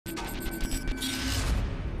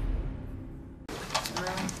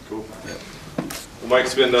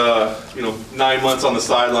Mike's been, 9 months on the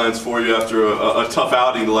sidelines for you after a tough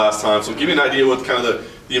outing the last time. So give me an idea what kind of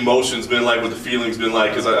the emotions been like, what the feelings been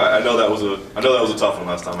like, because I know that was a tough one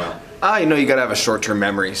last time out. You got to have a short-term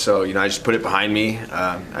memory. So, I just put it behind me.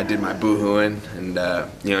 I did my boo-hooing, and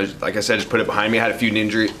like I said, just put it behind me. I had a few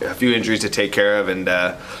injuries to take care of, and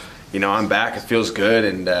I'm back. It feels good,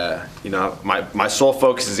 and my sole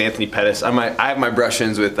focus is Anthony Pettis. I have my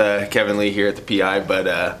brush-ins with Kevin Lee here at the PI, but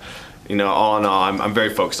all in all, I'm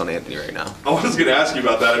very focused on Anthony right now. I was going to ask you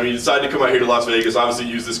about that. I mean, you decided to come out here to Las Vegas, obviously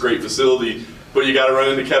use this great facility, but you got to run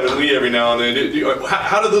into Kevin Lee every now and then.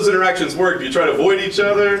 How do those interactions work? Do you try to avoid each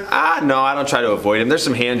other? No, I don't try to avoid him. There's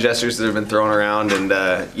some hand gestures that have been thrown around, and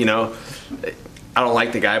I don't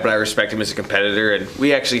like the guy, but I respect him as a competitor. And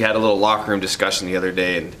we actually had a little locker room discussion the other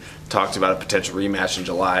day and talked about a potential rematch in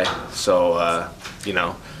July. So,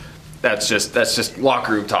 that's just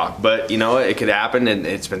locker room talk. But, it could happen, and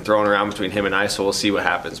it's been thrown around between him and I, so we'll see what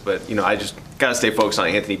happens. But, I just got to stay focused on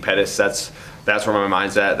Anthony Pettis. That's where my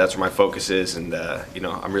mind's at. That's where my focus is. And,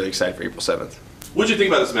 I'm really excited for April 7th. What did you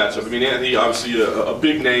think about this matchup? I mean, Anthony, obviously a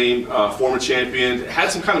big name, former champion, had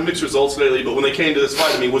some kind of mixed results lately, but when they came to this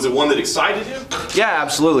fight, I mean, was it one that excited you? Yeah,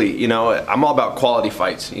 absolutely. I'm all about quality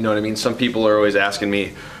fights. You know what I mean? Some people are always asking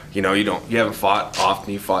me, you haven't fought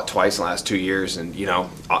often. You fought twice in the last 2 years, and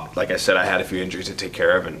like I said, I had a few injuries to take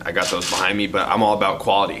care of, and I got those behind me. But I'm all about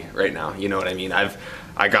quality right now. You know what I mean?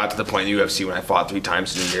 I got to the point in the UFC when I fought 3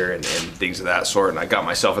 times in a year and things of that sort, and I got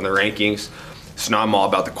myself in the rankings. So now I'm all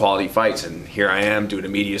about the quality fights, and here I am doing a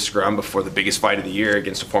media scrum before the biggest fight of the year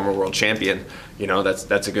against a former world champion.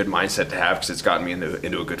 That's a good mindset to have because it's gotten me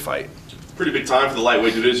into a good fight. Pretty big time for the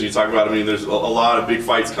lightweight division. You talk about, there's a lot of big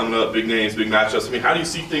fights coming up, big names, big matchups. How do you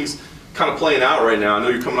see things kind of playing out right now? I know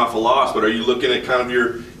you're coming off a loss, but are you looking at kind of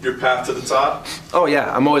your path to the top? Oh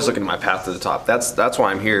yeah, I'm always looking at my path to the top. That's why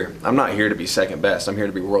I'm here. I'm not here to be second best. I'm here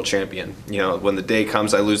to be world champion. When the day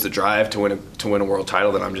comes I lose the drive to win a world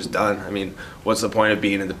title, then I'm just done. What's the point of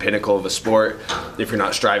being in the pinnacle of a sport if you're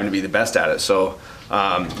not striving to be the best at it? So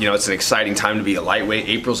it's an exciting time to be a lightweight.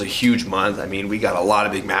 April's a huge month. We got a lot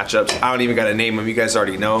of big matchups. I don't even got to name them. You guys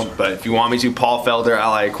already know. But if you want me to, Paul Felder,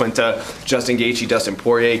 Ali Quinta, Justin Gaethje, Dustin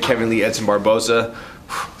Poirier, Kevin Lee, Edson Barboza.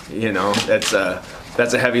 That's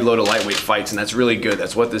a heavy load of lightweight fights, and that's really good.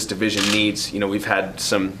 That's what this division needs. We've had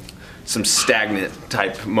some stagnant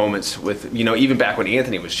type moments with, even back when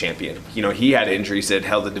Anthony was champion. He had injuries that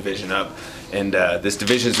held the division up, and this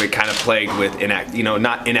division's been kind of plagued with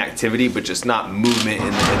not inactivity, but just not movement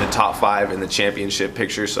in the top 5 in the championship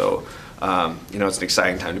picture. So, it's an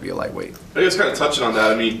exciting time to be a lightweight. I guess kind of touching on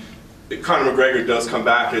that, Conor McGregor does come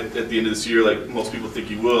back at the end of this year, like most people think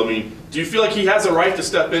he will. Do you feel like he has a right to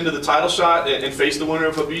step into the title shot and face the winner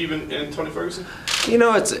of Khabib and Tony Ferguson?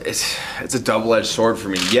 It's a double-edged sword for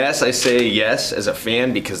me. Yes, I say yes as a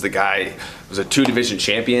fan because the guy was a 2-division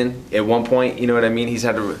champion at one point. You know what I mean? He's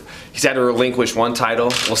had to relinquish one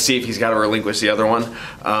title. We'll see if he's got to relinquish the other one.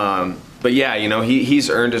 But yeah, he's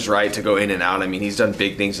earned his right to go in and out. He's done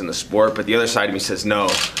big things in the sport, but the other side of me says no,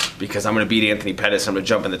 because I'm going to beat Anthony Pettis. I'm going to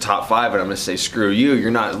jump in the top 5, and I'm going to say, screw you.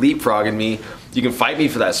 You're not leapfrogging me. You can fight me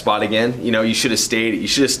for that spot again. You should have stayed. You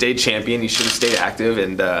should have stayed champion. You should have stayed active.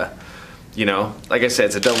 And like I said,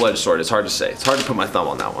 it's a double-edged sword. It's hard to say. It's hard to put my thumb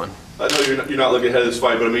on that one. I know you're not looking ahead of this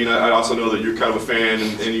fight, but I also know that you're kind of a fan,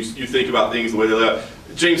 and you think about things the way they are.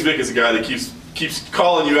 James Vick is a guy that keeps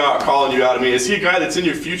calling you out. Is he a guy that's in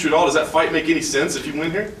your future at all? Does that fight make any sense if you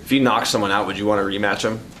win here? If you knock someone out, would you want to rematch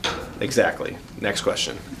him? Exactly. Next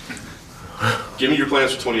question. Give me your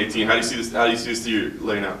plans for 2018. How do you see this year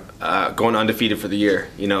laying out? Going undefeated for the year.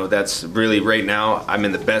 That's really right now. I'm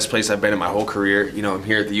in the best place I've been in my whole career. I'm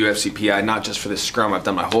here at the UFC PI, not just for this scrum. I've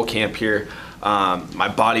done my whole camp here. My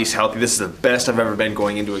body's healthy. This is the best I've ever been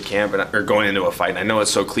going into a camp or going into a fight. And I know it's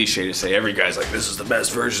so cliche to say every guy's like, this is the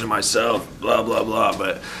best version of myself, blah, blah, blah.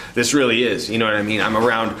 But this really is. You know what I mean? I'm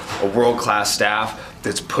around a world-class staff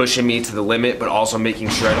that's pushing me to the limit, but also making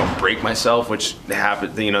sure I don't break myself, which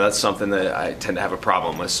that's something that I tend to have a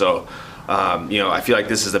problem with. So, I feel like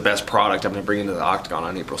this is the best product I'm going to bring into the octagon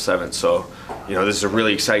on April 7th. So, this is a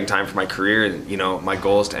really exciting time for my career, and my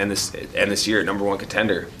goal is to end this year at #1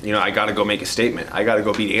 contender. I got to go make a statement. I got to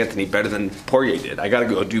go beat Anthony better than Poirier did. I got to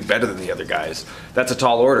go do better than the other guys. That's a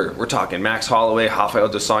tall order. We're talking Max Holloway, Rafael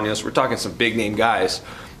dos Anjos. We're talking some big name guys.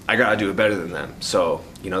 I got to do it better than them. So,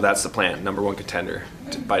 that's the plan. #1 contender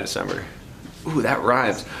by December. Ooh, that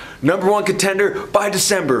rhymes. #1 contender by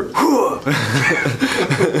December.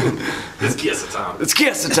 It's Chiesa time. It's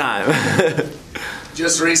Chiesa time.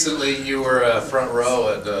 Just recently, you were front row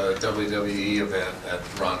at a WWE event at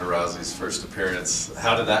Ronda Rousey's first appearance.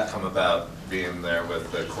 How did that come about, being there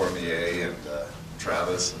with Cormier and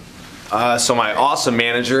Travis? So my awesome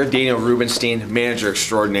manager, Daniel Rubenstein, manager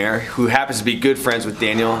extraordinaire, who happens to be good friends with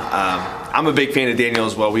Daniel. I'm a big fan of Daniel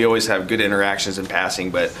as well. We always have good interactions in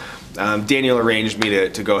passing, but Daniel arranged me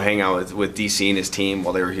to go hang out with DC and his team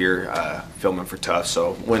while they were here filming for Tough.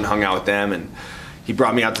 So went and hung out with them, and he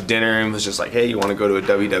brought me out to dinner and was just like, "Hey, you want to go to a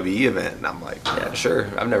WWE event?" And I'm like, "Yeah, sure.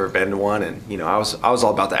 I've never been to one." And you know, I was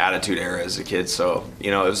all about the Attitude Era as a kid, so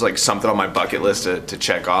you know, it was like something on my bucket list to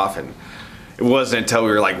check off. And it wasn't until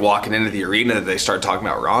we were like walking into the arena that they started talking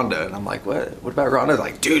about Ronda, and I'm like, "What about Ronda?"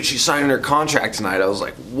 Like, dude, she's signing her contract tonight. I was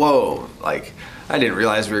like, "Whoa!" Like, I didn't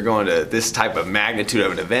realize we were going to this type of magnitude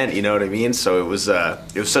of an event. You know what I mean? So it was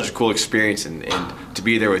such a cool experience, and to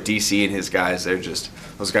be there with DC and his guys,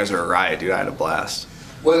 those guys are a riot, dude. I had a blast.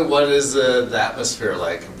 What is the atmosphere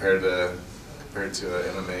like compared to an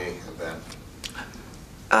MMA event?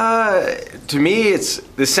 To me, this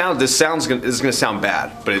is gonna sound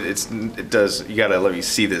bad, but it does. You gotta let me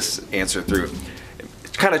see this answer through.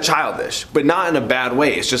 It's kind of childish, but not in a bad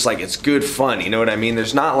way. It's just like it's good fun. You know what I mean?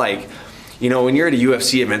 There's not like, you know, when you're at a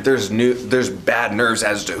UFC event, there's bad nerves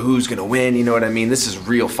as to who's gonna win. You know what I mean? This is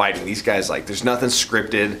real fighting. These guys, like, there's nothing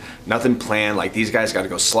scripted, nothing planned. Like, these guys got to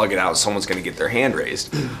go slug it out. Someone's gonna get their hand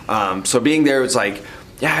raised. So being there, it's like,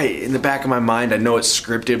 yeah, in the back of my mind, I know it's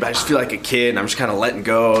scripted, but I just feel like a kid, and I'm just kind of letting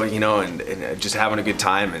go, you know, and just having a good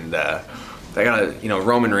time. And I got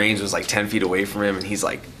Roman Reigns was like 10 feet away from him, and he's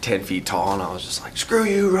like 10 feet tall, and I was just like, screw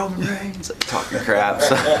you, Roman Reigns, like, talking crap.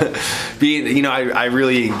 So, I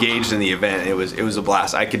really engaged in the event. It was a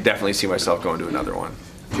blast. I could definitely see myself going to another one.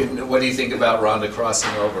 What do you think about Ronda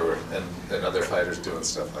crossing over and other fighters doing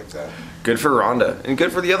stuff like that? Good for Ronda, and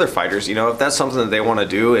good for the other fighters. You know, if that's something that they want to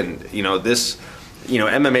do, and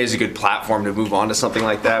MMA is a good platform to move on to something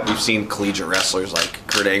like that. We've seen collegiate wrestlers like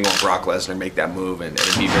Kurt Angle and Brock Lesnar make that move and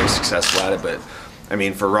be very successful at it. But, I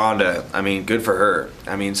mean, for Ronda, I mean, good for her.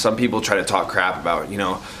 I mean, some people try to talk crap about,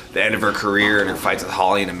 the end of her career and her fights with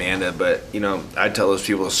Holly and Amanda. But, I'd tell those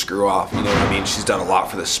people to screw off. You know what I mean? She's done a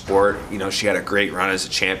lot for the sport. She had a great run as a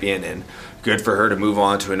champion, and good for her to move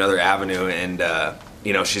on to another avenue. And,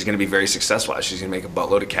 she's going to be very successful. She's going to make a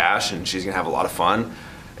buttload of cash, and she's going to have a lot of fun.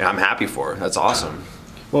 And I'm happy for her. That's awesome.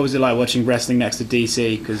 What was it like watching wrestling next to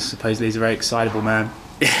DC? Because supposedly he's a very excitable man.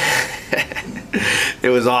 It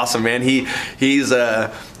was awesome, man.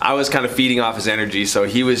 I was kind of feeding off his energy, so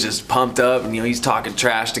he was just pumped up, and he's talking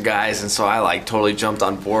trash to guys, and so I like totally jumped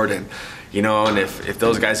on board. And and if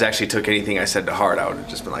those guys actually took anything I said to heart, I would have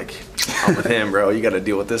just been like, I'm with him, bro. You got to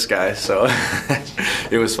deal with this guy. So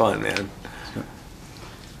it was fun, man.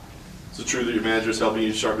 Is it true that your manager is helping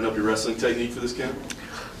you sharpen up your wrestling technique for this camp?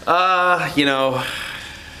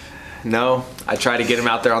 No. I try to get him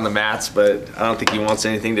out there on the mats, but I don't think he wants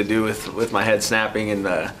anything to do with my head snapping and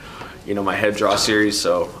my head draw series.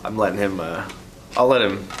 So I'm letting him. I'll let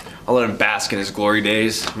him bask in his glory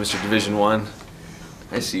days, Mr. Division I.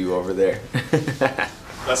 I see you over there.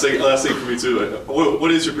 Last thing for me too. What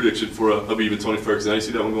is your prediction for Khabib and Tony Ferguson? How do you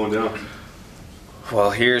see that one going down? Well,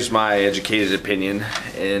 here's my educated opinion,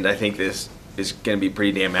 and I think this is going to be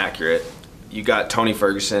pretty damn accurate. You got Tony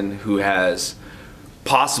Ferguson, who has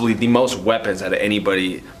possibly the most weapons out of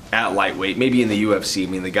anybody at lightweight, maybe in the UFC. I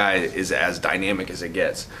mean, the guy is as dynamic as it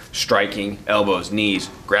gets. Striking, elbows, knees,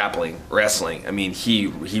 grappling, wrestling. I mean, he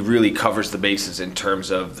really covers the bases in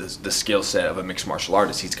terms of the skill set of a mixed martial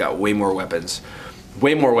artist. He's got way more weapons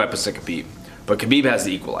than Khabib. But Khabib has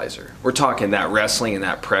the equalizer. We're talking that wrestling and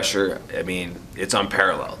that pressure. I mean, it's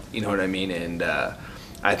unparalleled. You know what I mean? And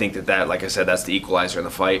I think that, like I said, that's the equalizer in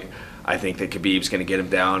the fight. I think that Khabib's going to get him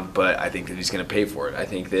down, but I think that he's going to pay for it. I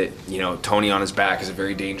think that, Tony on his back is a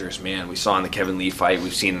very dangerous man. We saw in the Kevin Lee fight,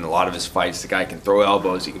 we've seen in a lot of his fights, the guy can throw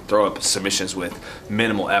elbows, he can throw up submissions with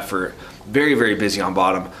minimal effort, very, very busy on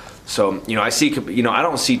bottom. So, I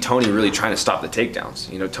don't see Tony really trying to stop the takedowns.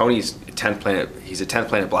 Tony's he's a 10th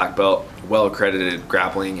planet black belt, well accredited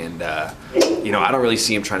grappling, and, I don't really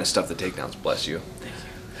see him trying to stuff the takedowns, bless you.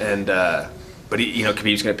 And, but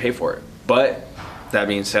Khabib's going to pay for it. But that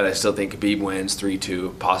being said, I still think Khabib wins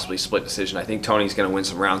 3-2, possibly split decision. I think Tony's going to win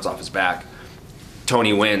some rounds off his back.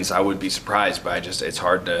 Tony wins, I would be surprised, but it's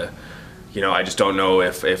hard to, I just don't know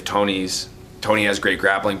if Tony has great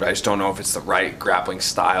grappling, but I just don't know if it's the right grappling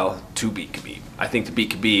style to beat Khabib. I think to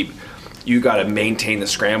beat Khabib, you got to maintain the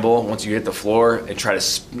scramble once you hit the floor and try to,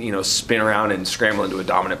 spin around and scramble into a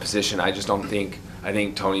dominant position. I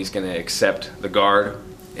think Tony's going to accept the guard,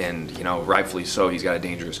 and, rightfully so, he's got a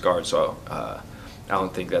dangerous guard. So, I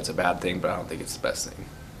don't think that's a bad thing, but I don't think it's the best thing.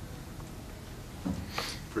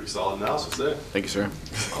 Pretty solid analysis there. Thank you, sir.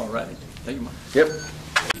 All right. Thank you, Mike. Yep.